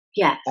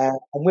 Yeah.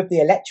 And with the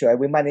electro,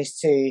 we managed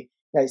to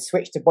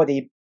switch the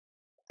body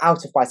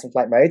out of fight and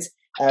flight mode,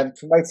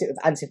 promote it with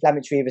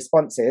anti-inflammatory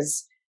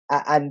responses,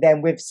 and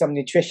then with some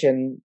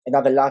nutrition and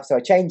other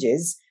lifestyle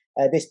changes,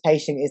 this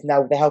patient is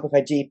now, with the help of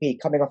her GP,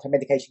 coming off her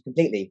medication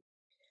completely.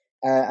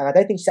 And I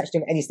don't think she's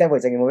actually doing any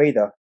steroids anymore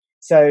either.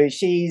 So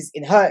she's,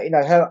 in her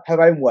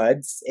own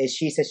words,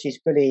 she says she's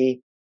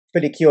fully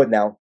cured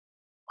now.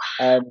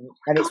 And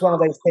it's one of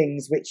those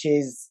things which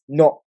is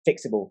not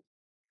fixable.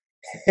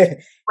 So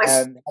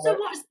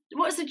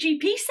what's the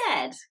GP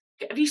said?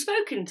 Have you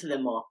spoken to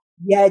them or?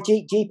 Yeah,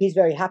 GP's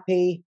very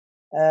happy.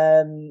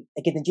 Again,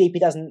 the GP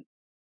doesn't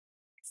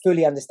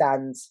fully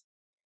understand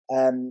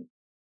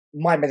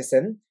my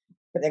medicine,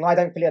 but then I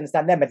don't fully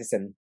understand their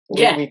medicine.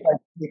 Yeah. We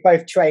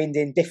both trained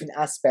in different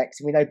aspects,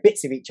 and we know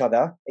bits of each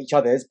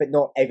other's, but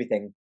not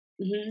everything.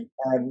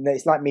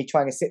 It's like me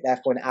trying to sit there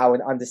for an hour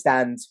and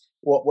understand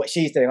what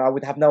she's doing. I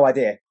would have no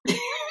idea,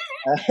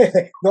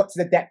 not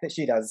to the depth that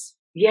she does.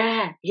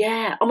 Yeah.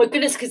 Oh my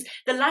goodness, because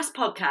the last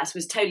podcast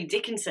was Tony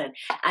Dickinson,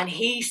 and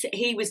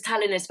he was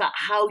telling us about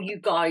how you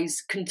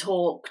guys can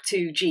talk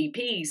to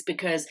GPs,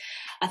 because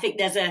I think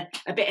there's a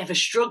bit of a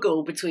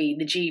struggle between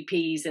the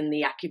GPs and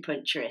the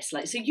acupuncturists.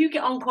 Like, so you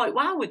get on quite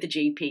well with the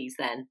GPs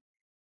then?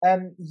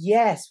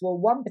 Yes. Well,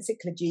 one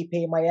particular GP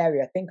in my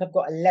area, I think I've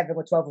got 11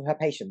 or 12 of her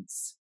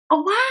patients.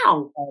 Oh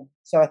wow!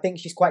 So I think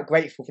she's quite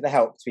grateful for the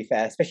help. To be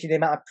fair, especially the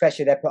amount of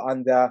pressure they're put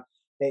under.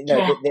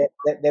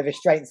 The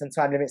restraints and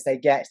time limits they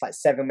get, it's like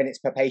 7 minutes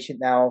per patient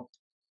now.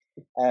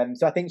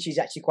 So I think she's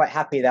actually quite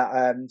happy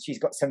that she's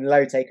got some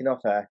load taken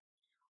off her.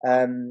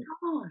 I've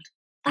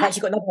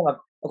actually got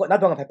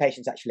another one of her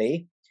patients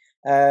actually.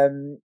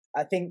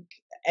 I think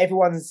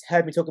everyone's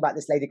heard me talk about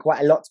this lady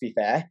quite a lot, to be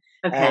fair.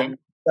 Okay.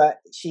 But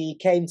she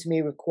came to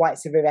me with quite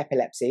severe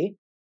epilepsy,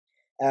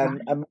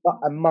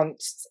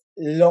 amongst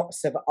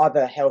lots of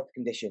other health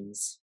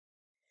conditions.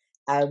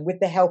 And with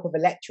the help of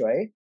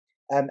electro,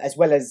 as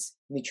well as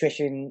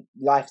nutrition,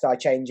 lifestyle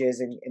changes,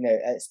 and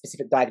a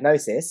specific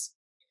diagnosis,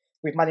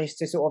 we've managed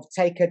to sort of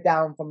take her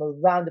down from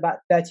around about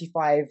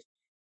 35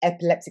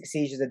 epileptic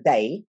seizures a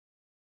day.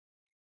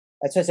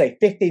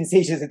 15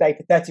 seizures a day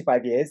for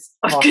 35 years.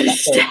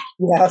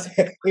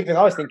 Even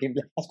I was thinking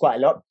that's quite a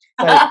lot.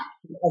 So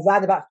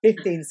around about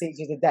 15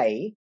 seizures a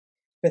day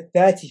for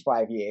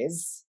 35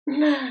 years,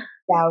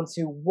 down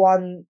to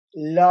one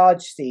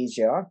large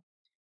seizure,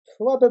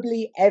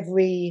 probably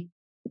every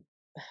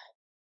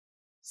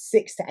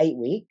 6 to 8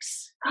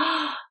 weeks.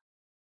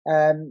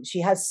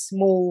 She has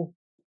small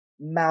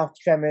mouth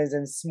tremors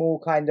and small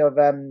kind of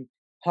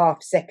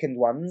half-second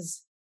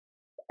ones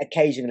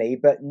occasionally,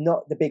 but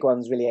not the big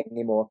ones really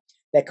anymore.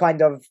 They're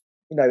kind of,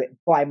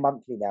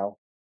 bi-monthly now.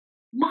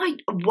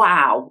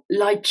 Wow!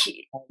 Like,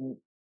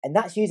 and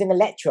that's using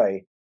electro.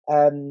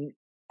 And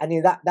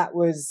that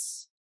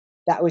was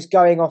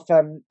going off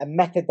a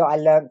method that I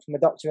learned from a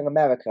doctor in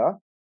America.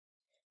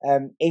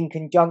 In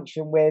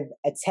conjunction with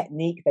a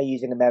technique they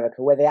use in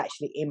America where they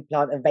actually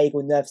implant a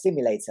vagal nerve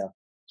stimulator.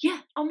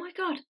 Yeah. Oh my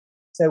God.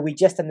 So we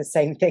just done the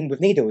same thing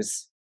with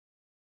needles.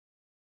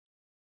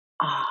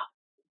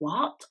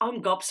 What?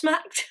 I'm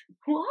gobsmacked.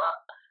 What?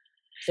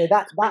 So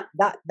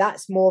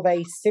that's more of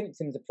a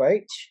symptoms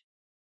approach.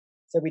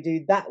 So we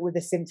do that with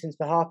the symptoms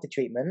for half the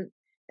treatment,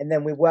 and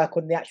then we work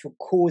on the actual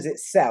cause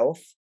itself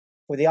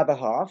for the other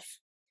half.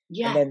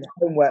 Yeah. And then the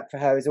homework for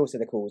her is also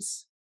the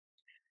cause.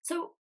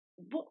 So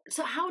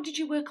how did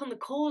you work on the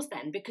cause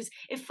then? Because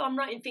if I'm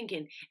right in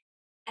thinking,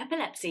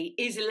 epilepsy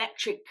is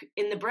electric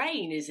in the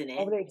brain, isn't it?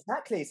 Oh,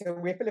 exactly. So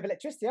we're full of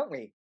electricity, aren't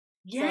we?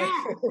 Yeah.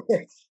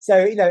 So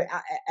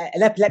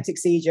an epileptic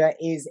seizure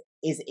is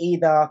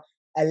either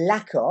a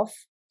lack of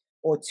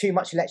or too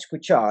much electrical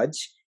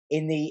charge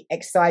in the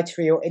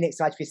excitatory or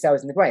inexcitatory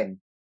cells in the brain.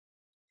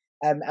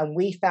 And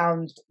we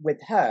found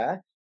with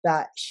her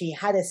that she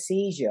had a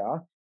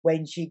seizure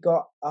when she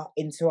got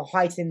into a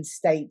heightened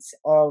state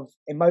of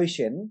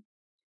emotion,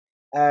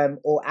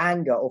 or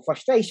anger or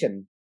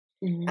frustration.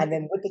 Mm-hmm. And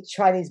then with the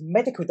Chinese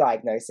medical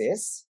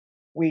diagnosis,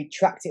 we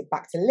tracked it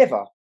back to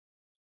liver.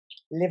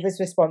 Liver's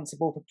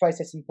responsible for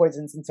processing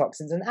poisons and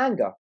toxins and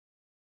anger.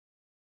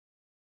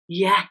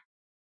 Yeah.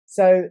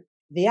 So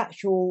the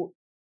actual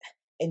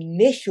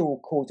initial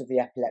cause of the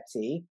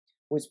epilepsy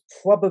was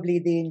probably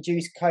the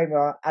induced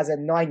coma as a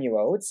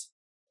 9-year-old,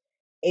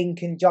 in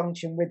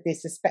conjunction with the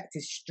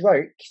suspected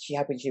stroke she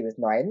had when she was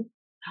 9.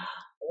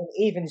 And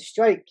even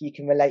stroke you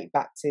can relate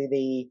back to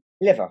the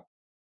liver.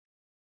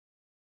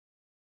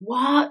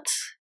 What?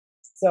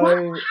 So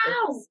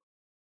wow.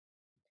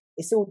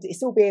 It's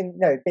all being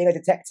a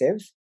detective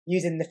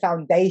using the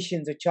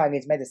foundations of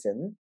Chinese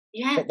medicine,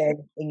 but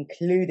then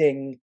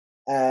including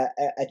a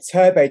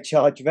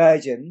turbocharged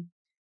version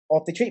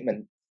of the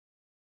treatment.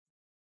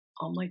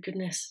 Oh my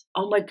goodness.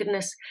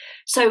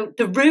 So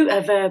the root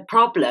of a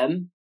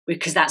problem,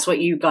 because that's what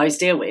you guys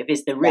deal with,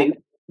 is the root,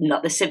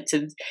 not the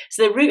symptoms.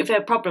 So the root of her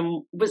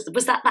problem was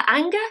that the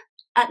anger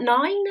at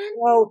 9 then?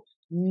 Well,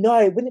 no,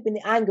 it wouldn't have been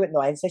the anger at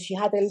 9. So she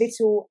had a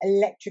little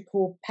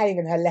electrical pain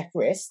in her left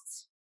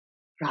wrist.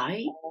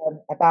 Right.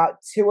 About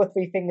 2 or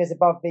 3 fingers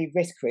above the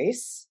wrist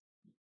crease,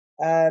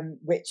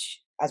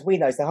 which, as we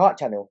know, is the heart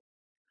channel.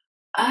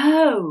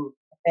 Oh.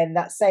 And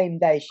that same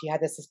day, she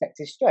had a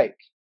suspected stroke.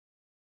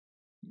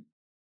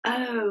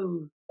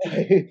 Oh.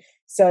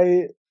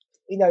 So,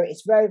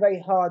 it's very, very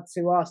hard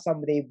to ask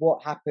somebody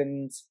what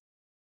happened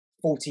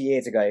 40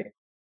 years ago,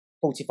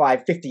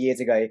 45, 50 years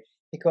ago,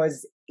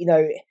 because,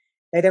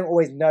 they don't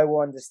always know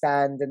or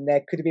understand, and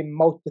there could have been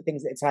multiple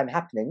things at the time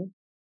happening.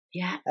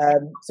 Yeah.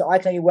 So I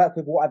can only work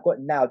with what I've got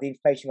now, the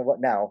information I've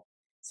got now.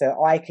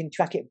 So I can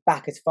track it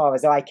back as far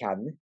as I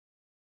can,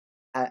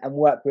 and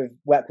work with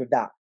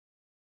that.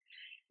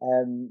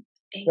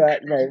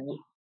 But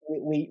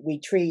we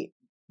treat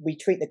we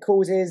treat the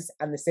causes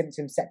and the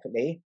symptoms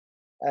separately,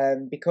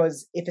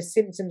 because if a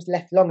symptom's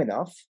left long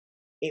enough,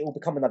 it will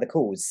become another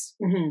cause.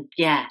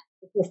 Yeah.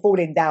 If you're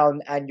falling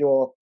down and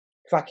you're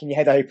cracking your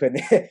head open,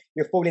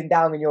 you're falling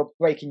down and you're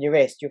breaking your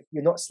wrist,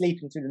 you're not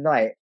sleeping through the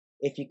night.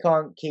 If you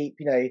can't keep,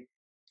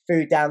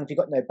 food down, if you've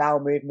got no bowel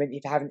movement,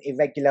 if you're having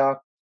irregular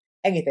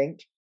anything,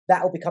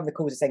 that will become the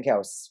cause of something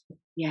else.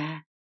 Yeah.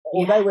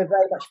 Although we're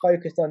very much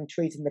focused on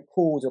treating the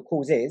cause or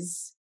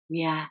causes,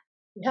 yeah,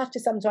 you have to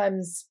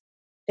sometimes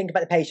think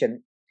about the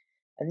patient.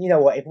 And you know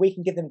what? If we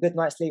can give them good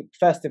night's sleep,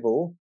 first of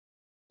all,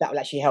 that will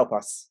actually help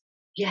us.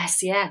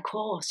 Yes, yeah, of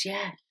course,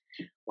 yeah.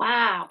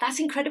 Wow, that's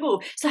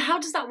incredible. So how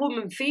does that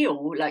woman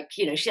feel? Like,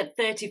 she had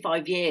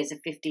 35 years of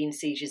 15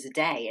 seizures a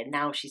day, and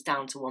now she's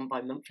down to 1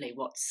 by monthly.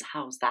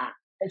 How's that?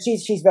 And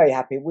she's very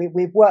happy.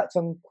 We've worked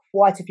on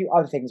quite a few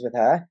other things with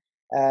her.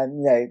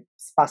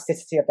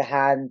 Spasticity of the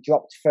hand,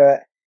 dropped foot.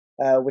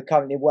 We're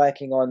currently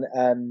working on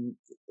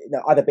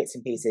other bits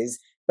and pieces.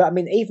 But I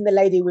mean, even the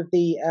lady with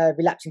the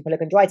relapsing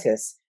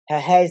polychondritis, her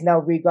hair is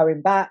now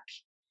regrowing back.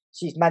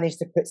 She's managed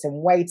to put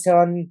some weight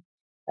on,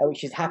 which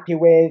she's happy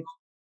with.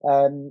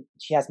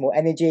 She has more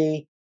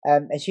energy,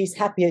 and she's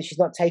happy that she's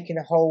not taking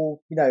a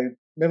whole,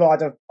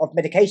 myriad of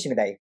medication a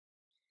day.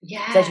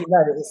 Yeah. So as you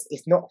know,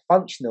 it's not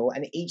functional,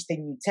 and each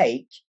thing you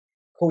take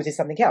causes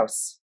something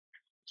else.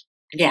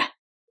 Yeah.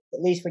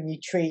 At least when you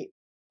treat,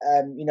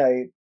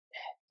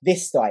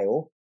 this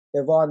style,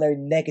 there are no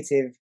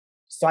negative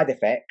side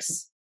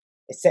effects,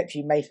 except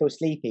you may feel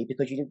sleepy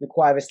because you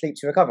require a sleep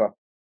to recover.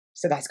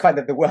 So that's kind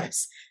of the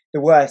worst.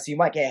 You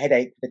might get a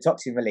headache with the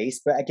toxin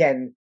release, but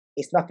again,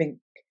 it's nothing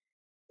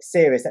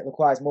serious that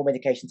requires more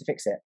medication to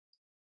fix it.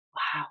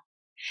 Wow.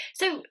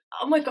 So,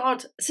 oh my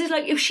God. So,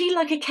 is she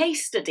like a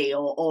case study,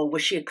 or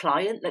was she a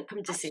client that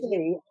come to see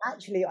you?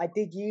 Actually, I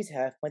did use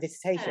her for my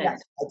dissertation. I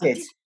did.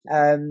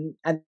 And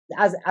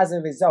as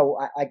a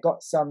result, I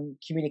got some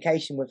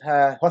communication with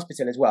her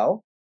hospital as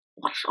well.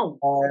 Wow.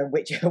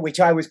 Which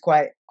I was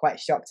quite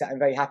shocked at and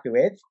very happy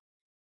with.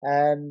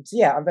 So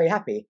yeah, I'm very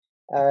happy.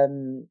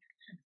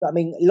 But I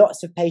mean,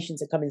 lots of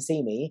patients that come and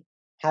see me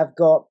have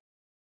got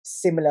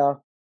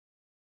similar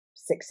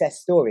success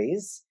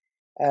stories,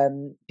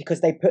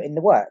 because they put in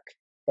the work.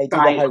 They do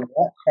the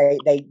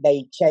homework.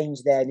 They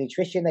change their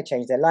nutrition. They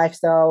change their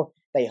lifestyle.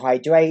 They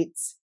hydrate.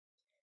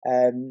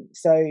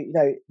 So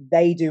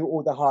they do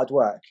all the hard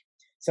work.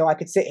 So I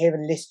could sit here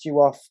and list you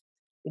off,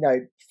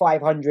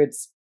 500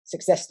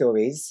 success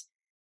stories,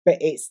 but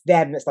it's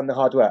them that's done the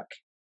hard work.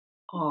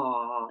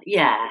 Oh,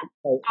 yeah.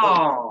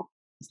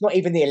 It's not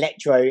even the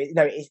electro.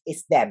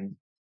 It's them.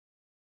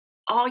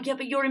 Oh, yeah,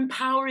 but you're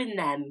empowering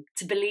them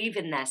to believe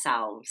in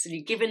themselves, and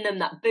you're giving them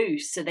that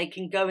boost so they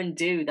can go and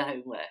do the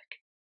homework.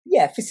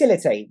 Yeah,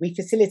 facilitate. We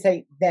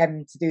facilitate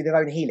them to do their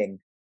own healing.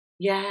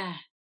 Yeah.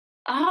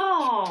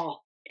 Oh,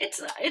 it's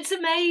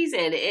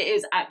amazing. It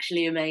is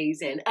actually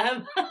amazing.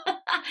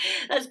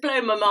 That's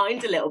blown my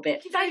mind a little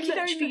bit. Thank you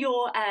very much for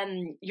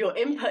your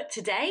input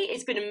today.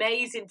 It's been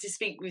amazing to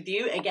speak with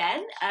you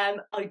again.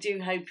 I do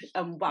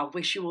hope,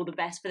 wish you all the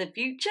best for the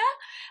future,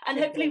 and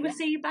hopefully we'll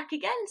see you back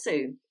again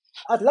soon.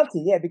 I'd love to.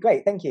 Yeah, it'd be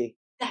great. Thank you.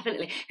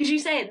 Definitely. Because you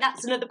say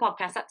that's another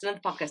podcast.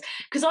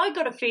 Because I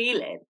got a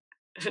feeling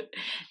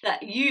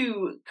that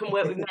you can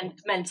work with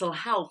mental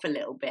health a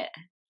little bit.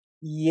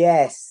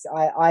 Yes,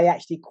 I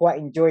actually quite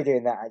enjoy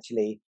doing that,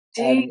 actually.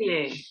 Do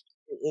you?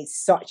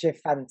 It's such a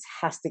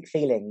fantastic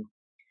feeling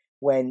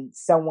when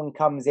someone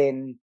comes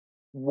in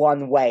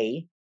one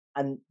way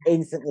and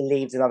instantly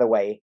leaves another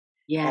way.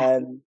 Yeah.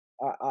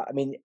 I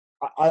mean,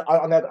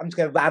 I'm just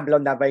going to ramble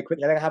on that very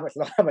quickly. I don't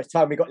know how much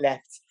time we got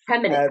left.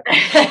 10 minutes.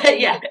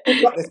 Yeah.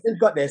 We've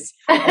got this.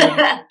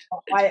 I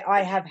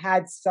have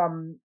had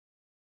some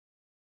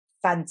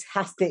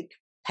fantastic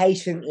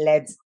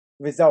patient-led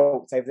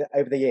results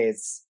over the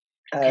years,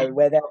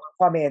 where they'll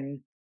come in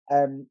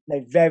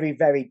very,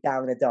 very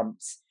down in the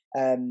dumps,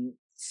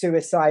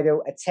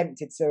 suicidal,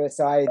 attempted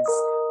suicides,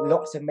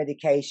 lots of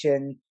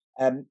medication,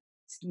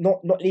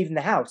 not leaving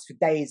the house for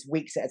days,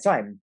 weeks at a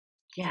time.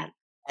 Yeah.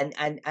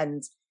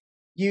 And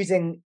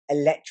using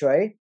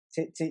electro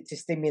to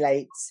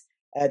stimulate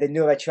the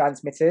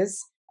neurotransmitters,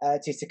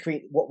 to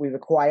secrete what we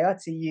require,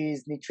 to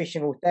use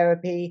nutritional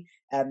therapy,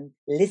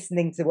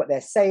 listening to what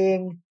they're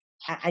saying,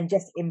 and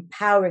just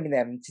empowering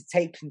them to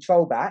take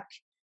control back.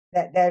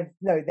 That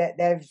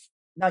they've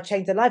now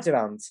changed their lives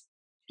around.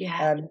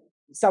 Yeah.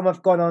 Some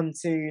have gone on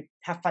to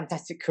have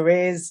fantastic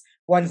careers.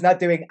 One's now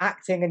doing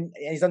acting and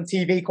is on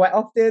TV quite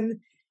often.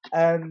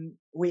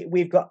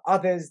 We've got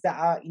others that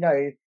are,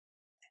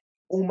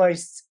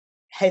 almost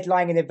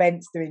headlining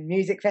events, doing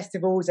music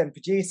festivals and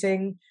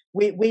producing.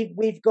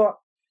 We've got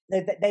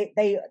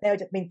they I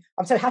mean,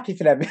 I'm so happy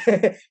for them.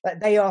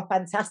 That they are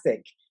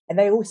fantastic, and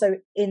they also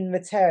in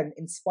return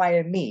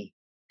inspire me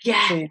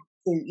to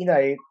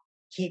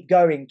keep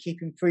going,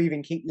 keep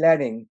improving, keep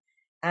learning.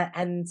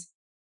 And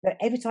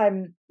every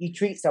time you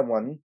treat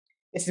someone,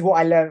 this is what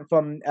I learned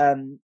from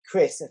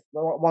Chris,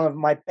 one of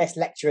my best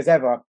lecturers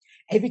ever.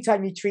 Every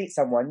time you treat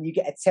someone, you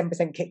get a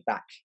 10%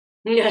 kickback.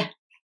 Yeah.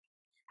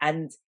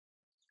 And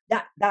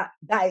that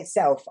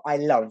itself I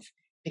love,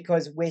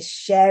 because we're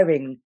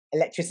sharing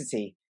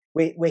electricity.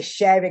 We're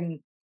sharing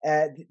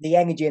the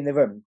energy in the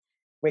room.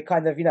 We're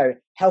kind of,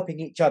 helping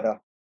each other.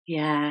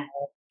 Yeah.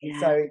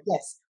 So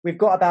yes, we've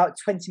got about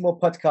 20 more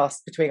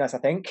podcasts between us, I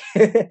think.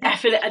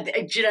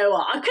 Definitely. Do you know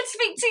what? I could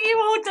speak to you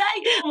all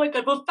day. Oh my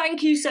God. Well,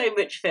 thank you so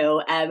much,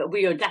 Phil.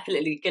 We are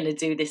definitely going to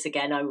do this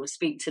again. I will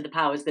speak to the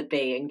powers that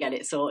be and get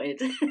it sorted.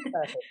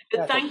 Perfect.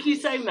 But thank you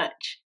so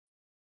much.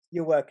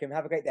 You're welcome.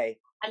 Have a great day.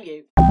 And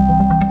you.